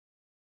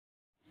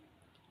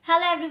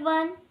Hello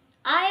everyone,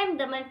 I am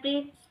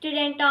Damanpreet,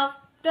 student of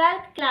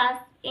 12th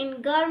class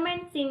in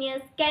Government Senior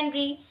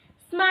Secondary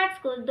Smart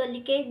School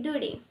Dolike,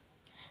 duhre.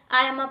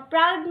 I am a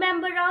proud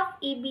member of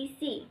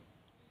EBC,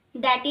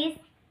 that is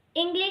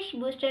English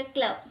Booster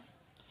Club.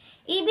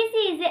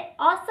 EBC is an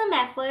awesome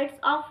efforts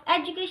of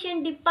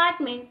education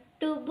department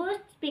to boost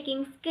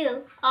speaking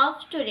skill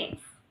of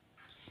students.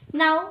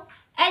 Now,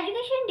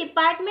 education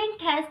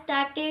department has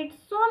started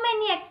so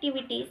many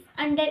activities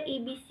under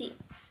EBC.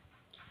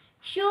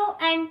 Show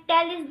and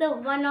tell is the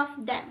one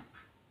of them.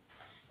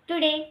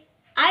 Today,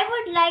 I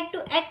would like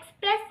to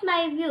express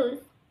my views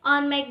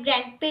on my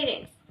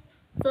grandparents.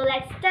 So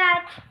let's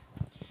start.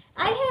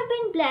 I have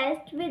been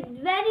blessed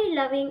with very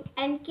loving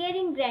and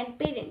caring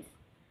grandparents.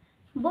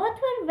 Both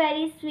were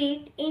very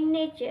sweet in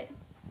nature.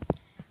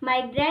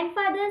 My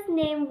grandfather's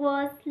name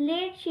was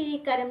late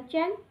Shri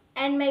Karamchand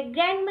and my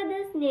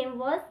grandmother's name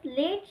was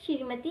late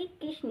Shrimati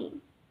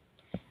Kishni.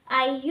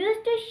 I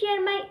used to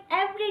share my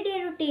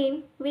everyday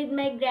routine with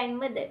my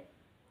grandmother.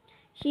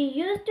 She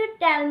used to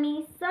tell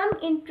me some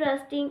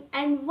interesting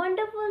and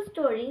wonderful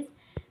stories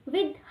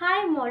with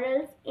high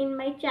morals in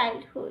my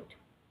childhood.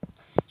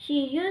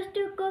 She used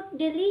to cook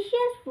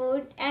delicious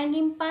food and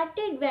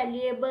imparted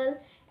valuable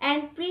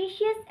and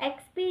precious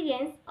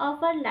experience of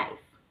her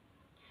life.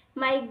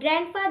 My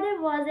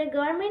grandfather was a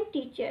government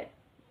teacher.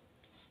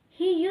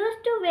 He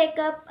used to wake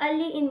up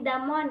early in the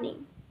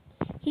morning.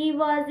 He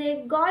was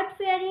a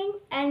God-fearing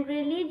and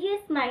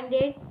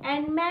religious-minded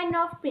and man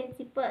of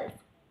principles.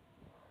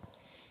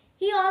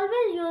 He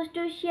always used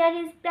to share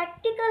his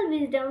practical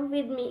wisdom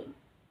with me.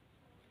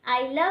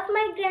 I love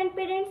my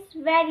grandparents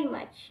very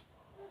much.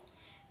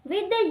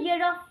 With the year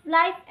of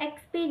life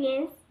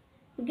experience,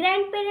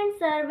 grandparents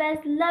serve as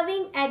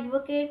loving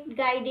advocates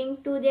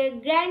guiding to their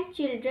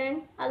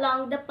grandchildren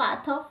along the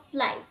path of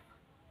life.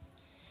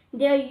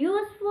 Their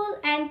useful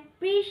and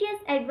precious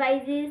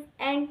advices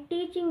and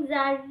teachings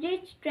are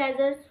rich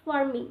treasures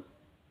for me.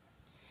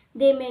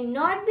 They may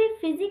not be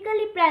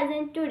physically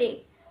present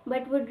today,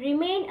 but would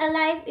remain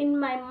alive in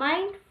my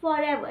mind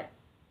forever.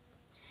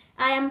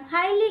 I am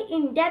highly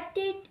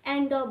indebted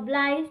and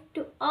obliged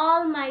to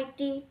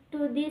Almighty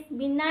to these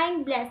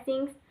benign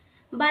blessings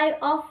by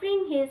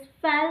offering His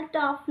felt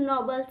of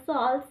noble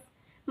souls,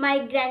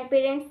 my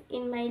grandparents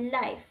in my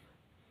life.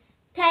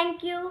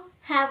 Thank you.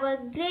 Have a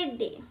great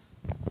day.